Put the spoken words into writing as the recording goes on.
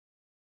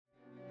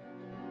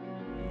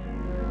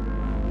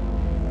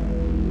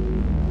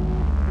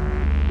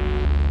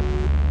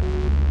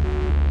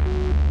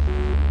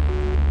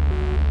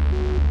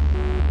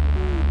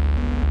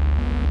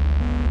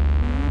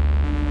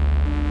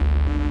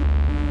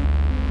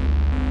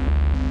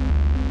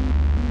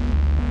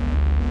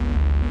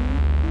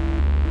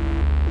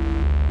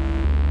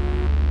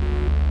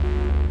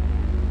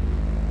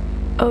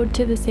Ode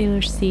to the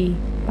Sailor Sea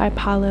by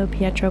Paolo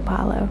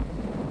Pietropalo.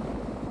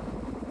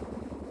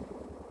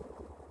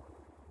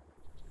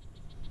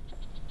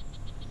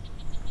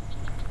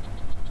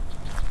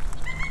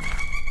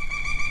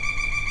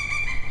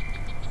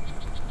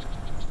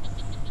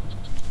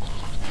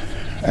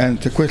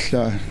 And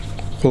tequila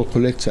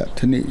kulkulitsa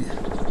tani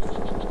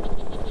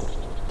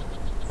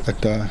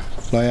at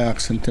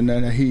layax and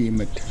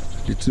tananahimet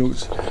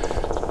ditnus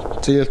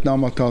tilt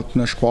namatat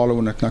na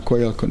squalun at na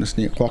koil kunas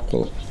ni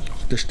kwakko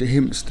des de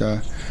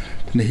himsta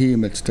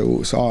nahimet to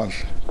usal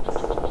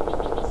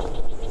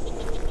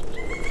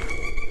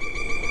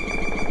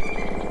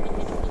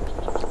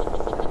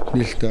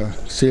nilta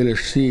Sailor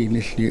Sea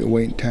nilli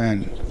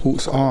waintan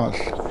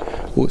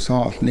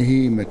usal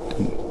nahimet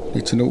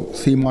it's no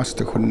themas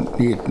to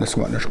need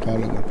Naswana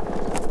Squalun.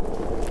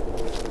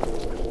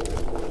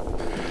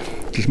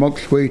 The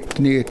smuggles wait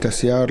near to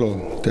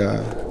Seattle,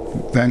 to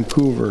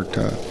Vancouver,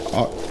 to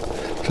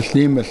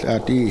Slimmeth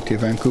at to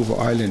Vancouver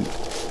Island.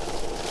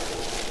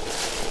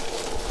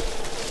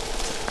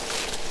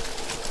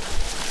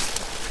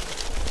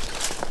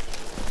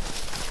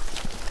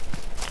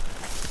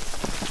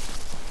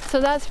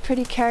 So that's a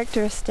pretty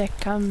characteristic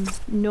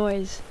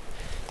noise,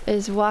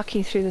 is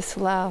walking through the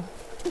slough.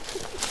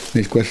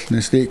 Nid gwell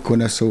stig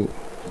gwna so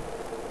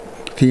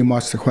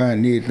themas to chwan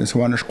need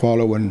Naswana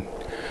Squalun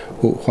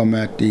o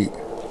chwamati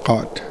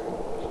got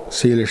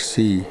Sailor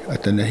Sea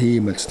at the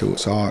Nahimets to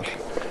usal.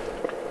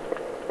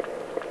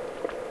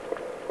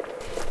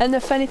 And the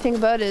funny thing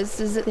about it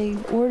is that they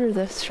order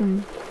this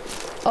from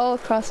all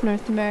across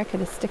North America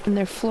to stick in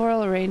their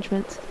floral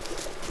arrangements.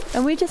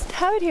 And we just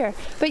have it here.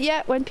 But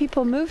yet, when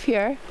people move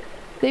here,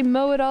 they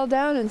mow it all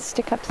down and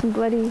stick up some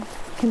bloody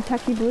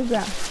Kentucky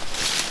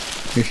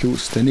bluegrass. It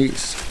looks the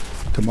knees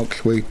to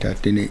much weight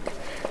at the knee.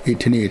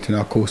 It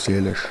na co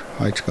sailors.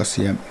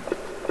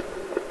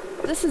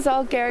 This is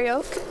all Gary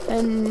Oak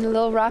and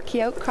little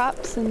rocky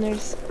outcrops, and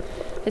it's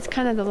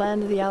kind of the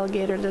land of the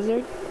alligator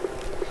lizard.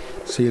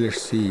 Sailor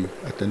Sea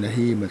at the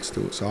Nahimets to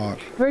usal.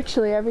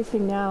 Virtually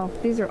everything now.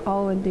 These are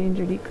all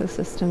endangered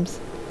ecosystems.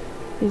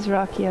 These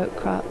rocky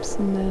outcrops,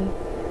 and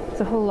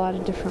there's a whole lot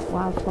of different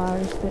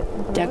wildflowers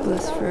that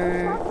Douglas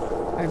fir,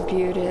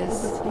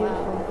 arbutus,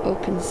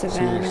 open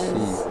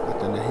savannas,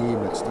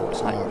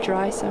 hot,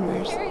 dry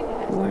summers,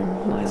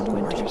 warm, mild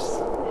winters.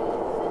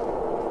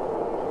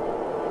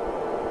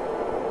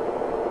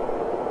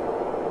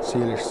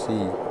 Sailor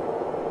Sea.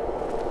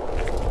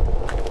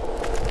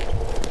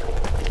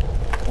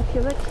 If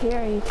you look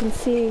here, you can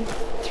see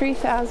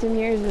 3,000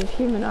 years of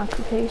human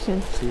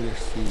occupation. Sailor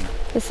Sea.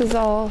 This is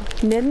all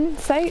Midden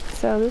site,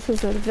 so this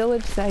is a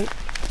village site.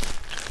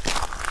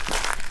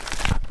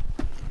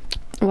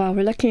 Well,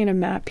 we're looking at a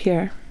map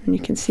here, and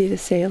you can see the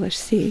Sailor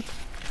Sea.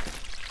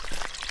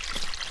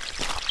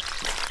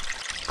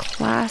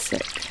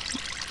 Classic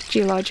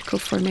geological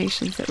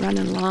formations that run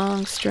in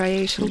long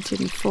striations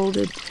and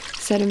folded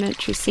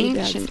sedimentary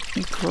seabeds.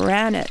 Ancient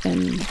granite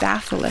and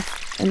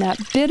batholith, and that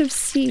bit of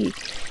sea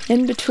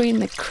in between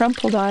the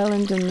crumpled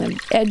island and the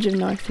edge of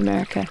North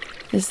America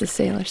is the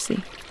Sailor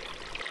Sea.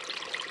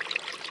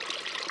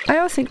 I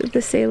always think that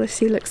the Sailor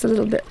Sea looks a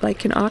little bit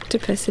like an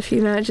octopus if you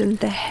imagine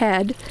the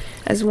head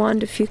as Juan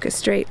de Fuca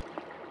Strait.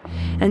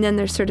 And then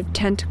there's sort of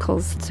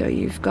tentacles, so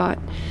you've got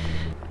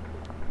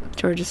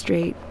Georgia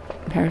Strait,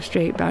 Paris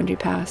Strait, Boundary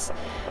Pass,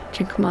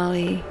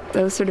 Trincomalee,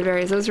 those sort of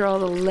areas. Those are all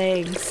the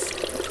legs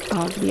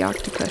of the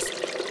octopus.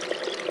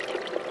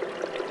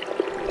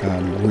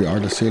 We are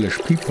the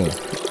Salish people.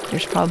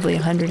 There's probably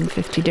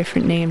 150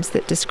 different names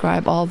that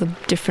describe all the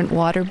different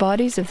water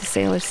bodies of the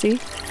Sailor Sea.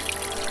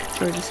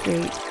 Georgia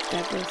Strait,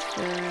 Douglas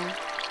fir,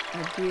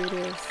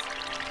 arbutus.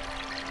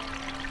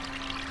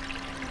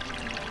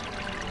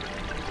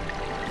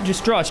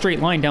 Just draw a straight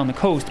line down the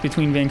coast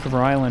between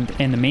Vancouver Island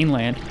and the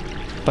mainland.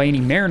 By any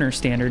mariner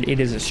standard, it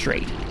is a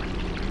strait.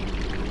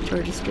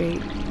 Georgia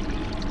Strait.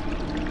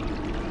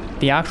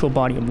 The actual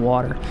body of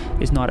water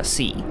is not a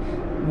sea.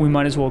 We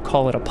might as well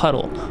call it a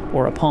puddle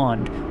or a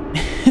pond.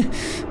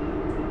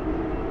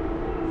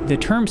 The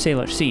term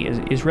Sailor Sea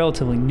is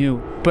relatively new,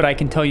 but I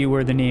can tell you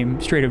where the name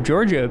Strait of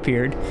Georgia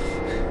appeared,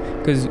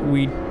 because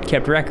we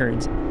kept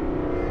records.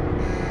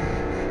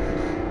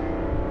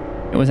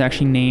 It was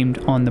actually named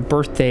on the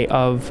birthday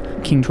of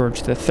King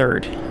George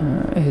III,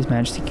 His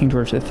Majesty King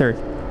George III.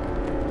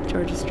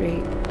 Georgia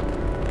Strait.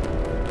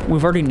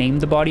 We've already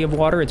named the body of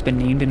water. It's been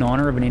named in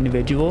honor of an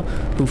individual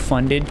who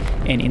funded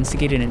and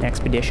instigated an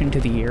expedition to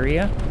the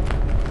area.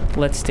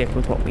 Let's stick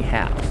with what we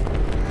have.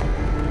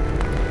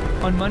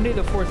 On Monday,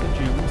 the 4th of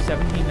June,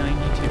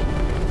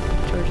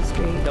 1792, Georgia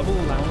Strait. double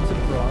allowance of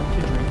grog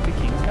to drink the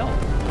king's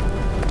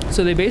health.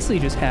 So they basically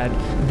just had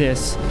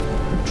this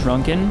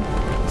drunken,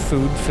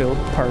 food-filled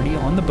party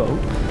on the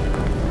boat.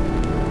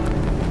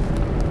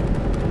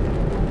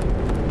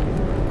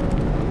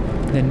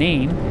 The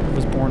name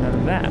was born out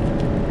of that.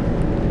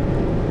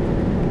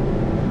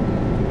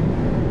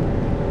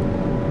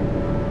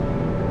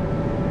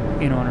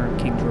 In honor of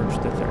King George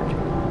III.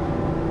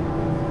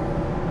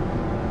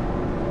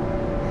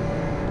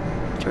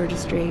 Georgia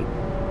Strait.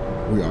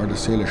 We are the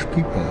Salish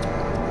people.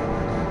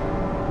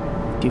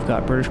 You've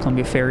got British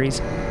Columbia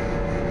ferries,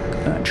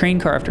 train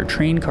car after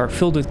train car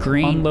filled with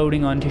grain,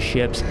 unloading onto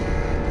ships,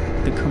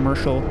 the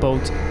commercial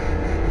boats,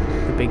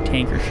 the big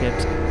tanker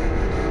ships. A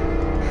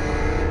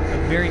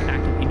very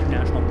active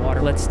international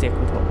water. Let's stick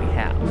with what we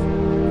have.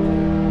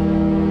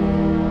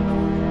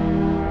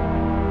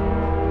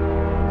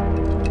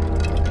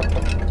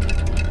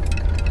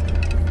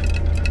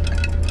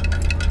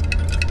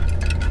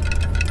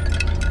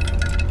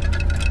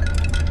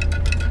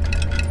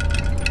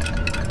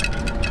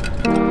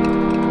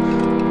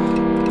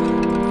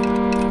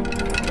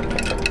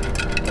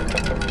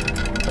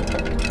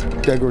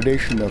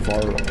 Degradation of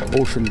our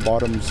ocean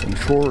bottoms and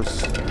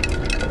shores,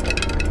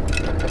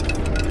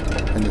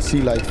 and the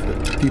sea life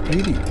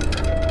depleting.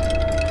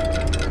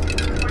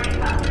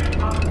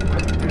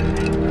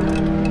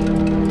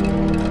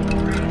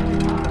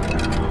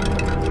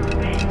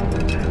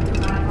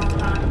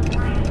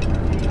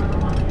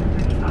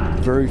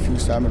 Very few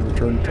salmon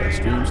return to our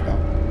streams now.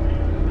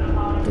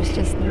 There's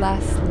just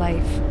less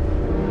life.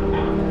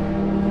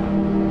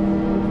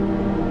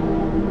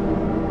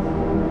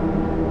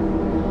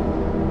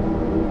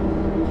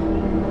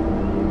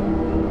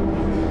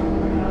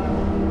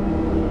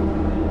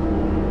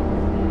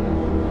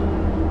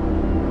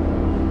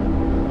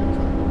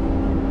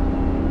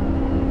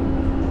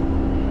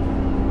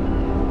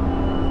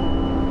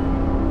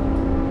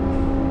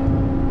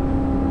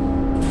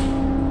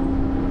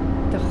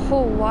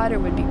 Whole water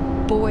would be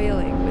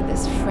boiling with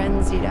this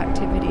frenzied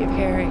activity of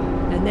herring,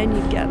 and then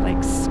you'd get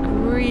like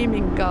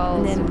screaming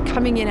gulls, and then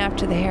coming in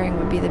after the herring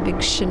would be the big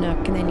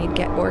Chinook, and then you'd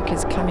get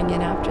orcas coming in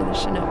after the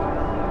Chinook.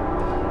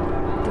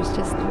 There's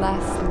just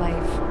less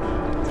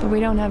life. So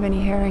we don't have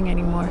any herring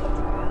anymore.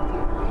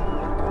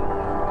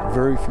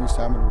 Very few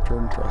salmon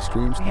return to our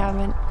streams. We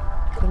haven't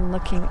been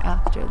looking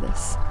after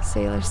this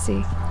Sailor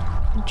Sea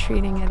and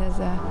treating it as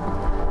a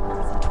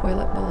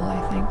toilet bowl,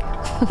 I think.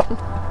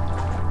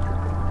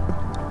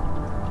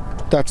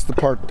 That's the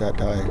part that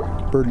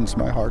burdens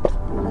my heart,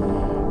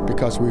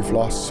 because we've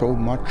lost so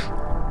much.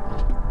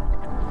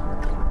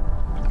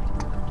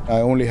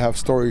 I only have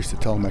stories to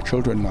tell my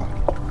children now.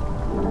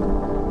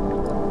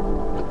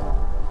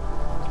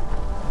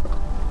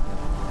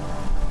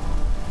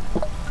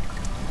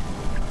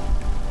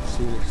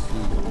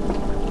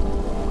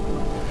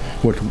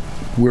 What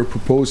we're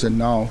proposing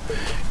now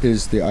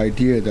is the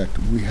idea that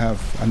we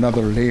have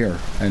another layer,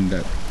 and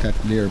that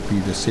layer be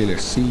the Sailor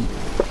Sea,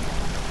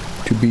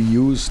 to be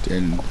used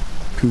in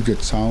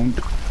Puget Sound,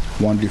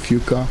 Juan de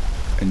Fuca,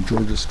 and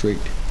Georgia Strait.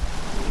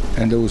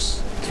 And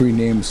those three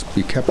names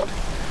be kept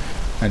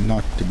and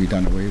not to be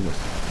done away with.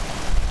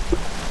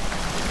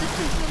 This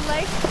is the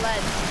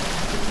lifeblood,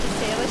 the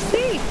Sailor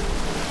Sea.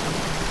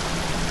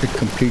 It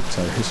completes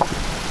our history.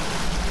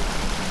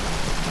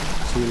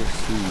 Sailor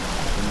Sea,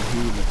 the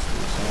behemoths of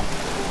the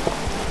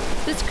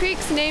South. This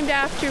creek's named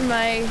after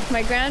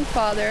my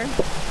grandfather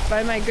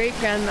by my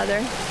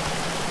great-grandmother.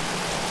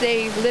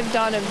 They lived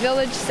on a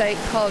village site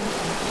called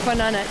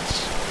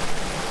Wanunich.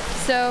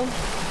 So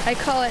I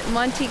call it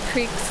Monty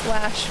Creek /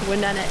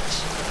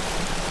 Wanunich.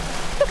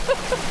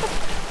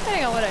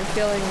 Depending on what I'm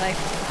feeling like.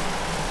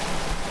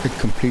 It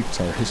completes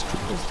our history.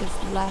 There's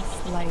just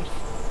less life.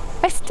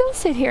 I still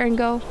sit here and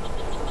go,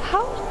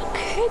 how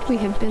could we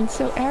have been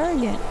so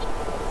arrogant?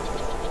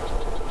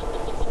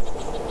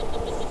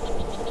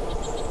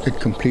 It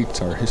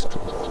completes our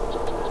history.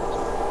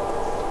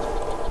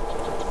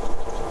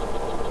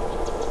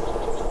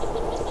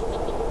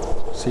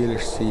 Sailor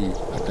Sea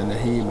at the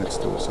Nahimats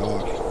to us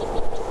all.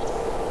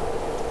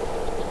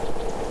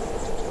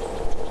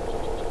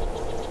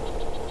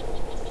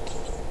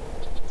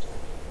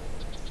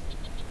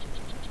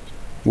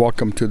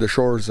 Welcome to the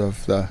shores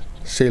of the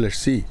Sailor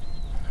Sea.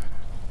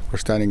 We're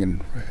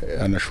standing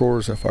on the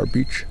shores of our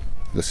beach,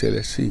 the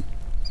Sailor Sea.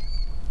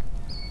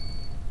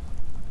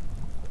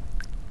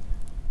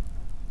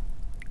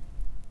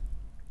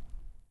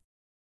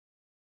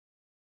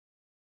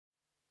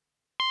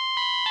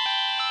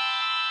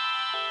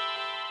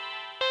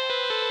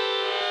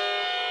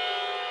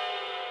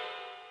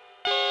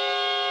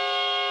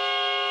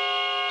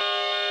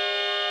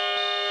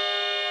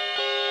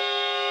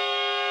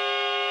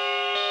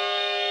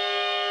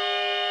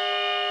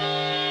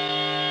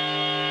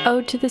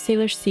 Ode to the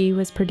Sailor Sea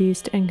was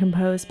produced and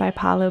composed by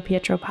Paulo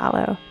Pietro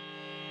Paulo.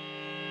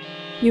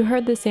 You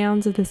heard the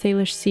sounds of the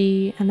Sailor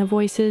Sea and the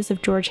voices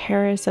of George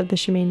Harris of the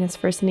Chemainus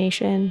First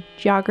Nation,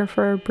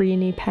 geographer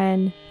Briony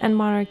Penn, and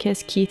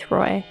monarchist Keith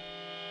Roy.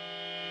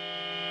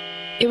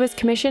 It was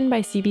commissioned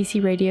by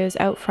CBC Radio's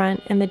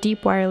Outfront and the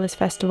Deep Wireless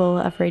Festival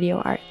of Radio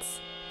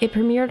Arts. It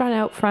premiered on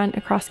Outfront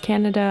across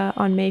Canada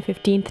on May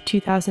 15,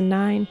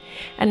 2009,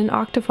 and in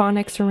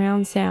octaphonic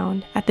surround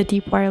sound at the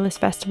Deep Wireless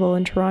Festival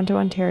in Toronto,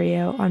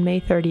 Ontario on May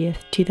 30,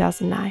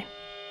 2009.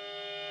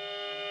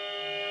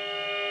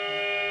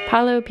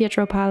 Paulo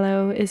Pietro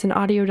Paulo is an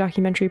audio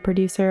documentary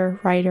producer,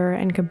 writer,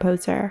 and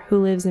composer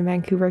who lives in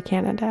Vancouver,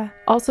 Canada,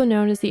 also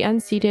known as the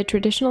unceded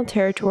traditional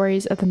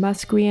territories of the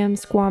Musqueam,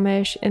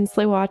 Squamish, and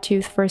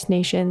Tsleil-Waututh First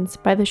Nations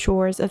by the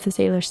shores of the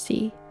Sailor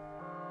Sea.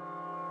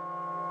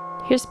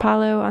 Here's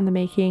Paulo on the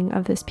making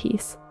of this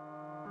piece.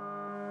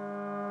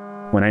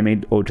 When I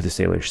made Ode to the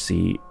Salish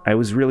Sea, I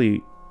was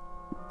really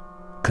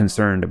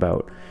concerned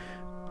about,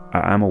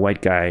 I'm a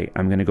white guy,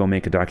 I'm going to go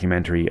make a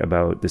documentary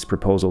about this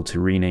proposal to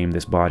rename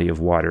this body of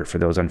water. For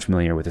those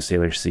unfamiliar with the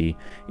Salish Sea,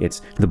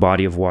 it's the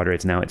body of water.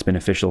 It's been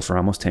official for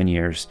almost 10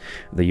 years.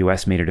 The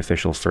US made it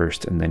official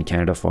first, and then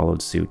Canada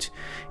followed suit.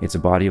 It's a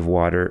body of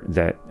water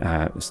that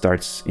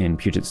starts in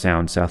Puget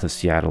Sound, south of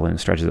Seattle, and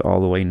stretches all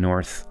the way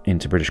north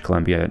into British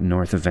Columbia,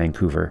 north of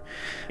Vancouver.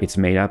 It's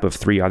made up of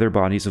 3 other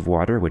bodies of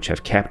water which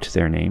have kept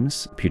their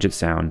names: Puget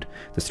Sound,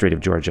 the Strait of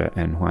Georgia,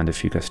 and Juan de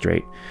Fuca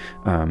Strait.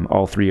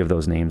 All 3 of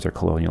those names are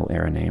colonial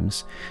era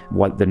names.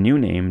 What the new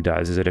name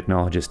does is it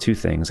acknowledges 2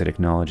 things. It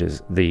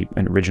acknowledges the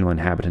original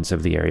inhabitants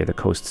of the area, the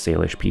Coast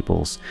Salish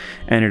peoples,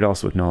 and it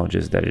also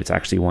acknowledges that it's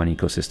actually one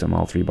ecosystem.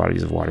 All 3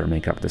 bodies of water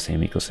make up the same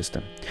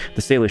ecosystem,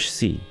 the Salish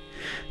Sea.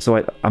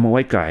 So I'm a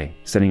white guy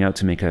setting out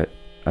to make a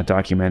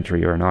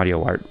documentary or an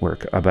audio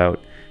artwork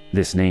about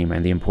this name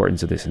and the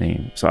importance of this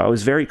name. So I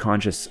was very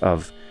conscious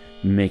of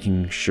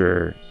making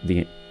sure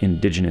the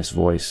indigenous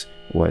voice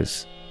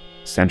was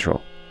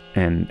central,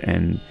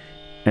 and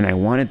I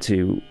wanted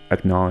to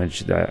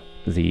acknowledge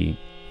the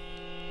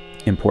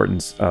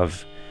importance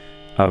of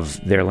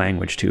their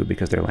language too,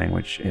 because their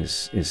language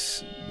is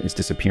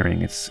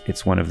disappearing.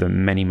 It's one of the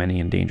many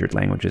endangered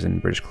languages in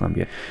British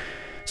Columbia.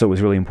 So it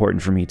was really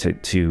important for me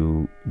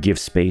to give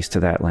space to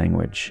that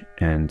language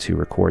and to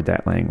record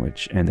that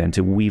language, and then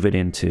to weave it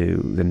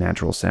into the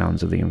natural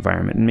sounds of the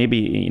environment. And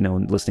maybe,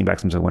 listening back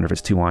sometimes I wonder if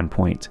it's too on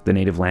point, the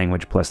native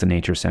language plus the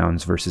nature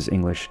sounds versus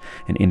English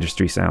and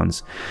industry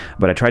sounds.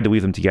 But I tried to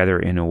weave them together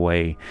in a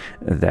way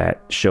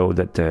that showed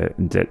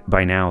that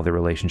by now the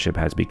relationship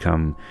has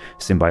become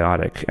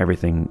symbiotic.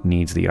 Everything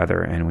needs the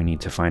other, and we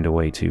need to find a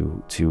way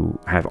to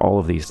have all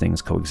of these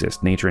things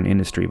coexist: nature and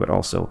industry, but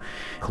also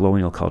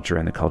colonial culture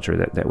and the culture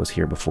that was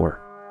here before.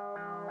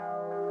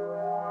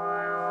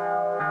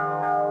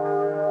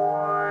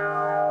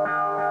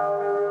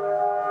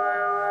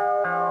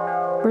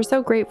 We're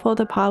so grateful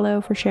to Paulo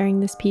for sharing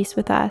this piece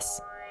with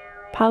us.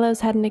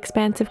 Paulo's had an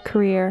expansive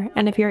career,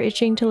 and if you're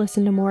itching to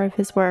listen to more of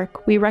his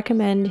work, we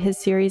recommend his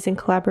series in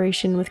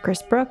collaboration with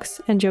Chris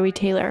Brooks and Joey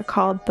Taylor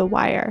called The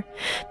Wire: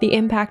 The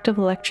Impact of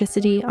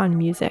Electricity on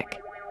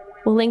Music.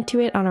 We'll link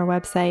to it on our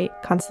website,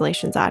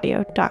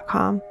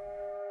 constellationsaudio.com.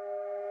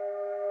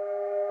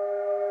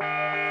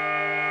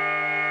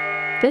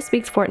 This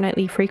week's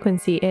fortnightly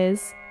frequency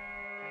is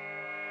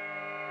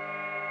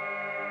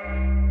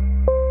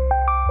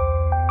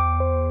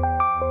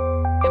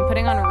I'm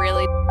putting on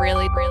really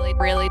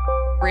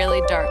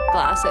dark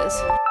glasses.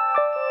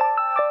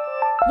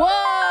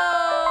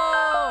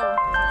 Whoa!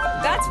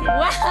 That's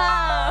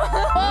wow!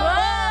 Whoa!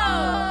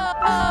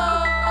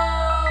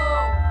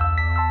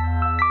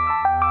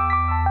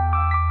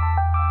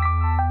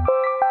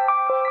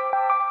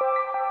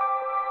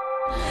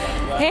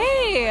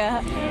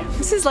 Hey!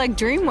 This is like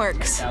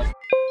DreamWorks.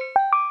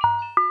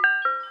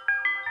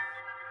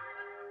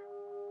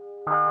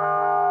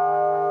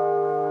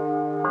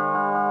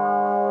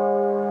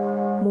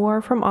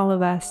 more from all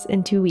of us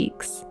in 2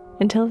 weeks.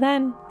 Until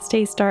then,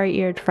 stay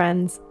starry-eared,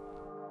 friends.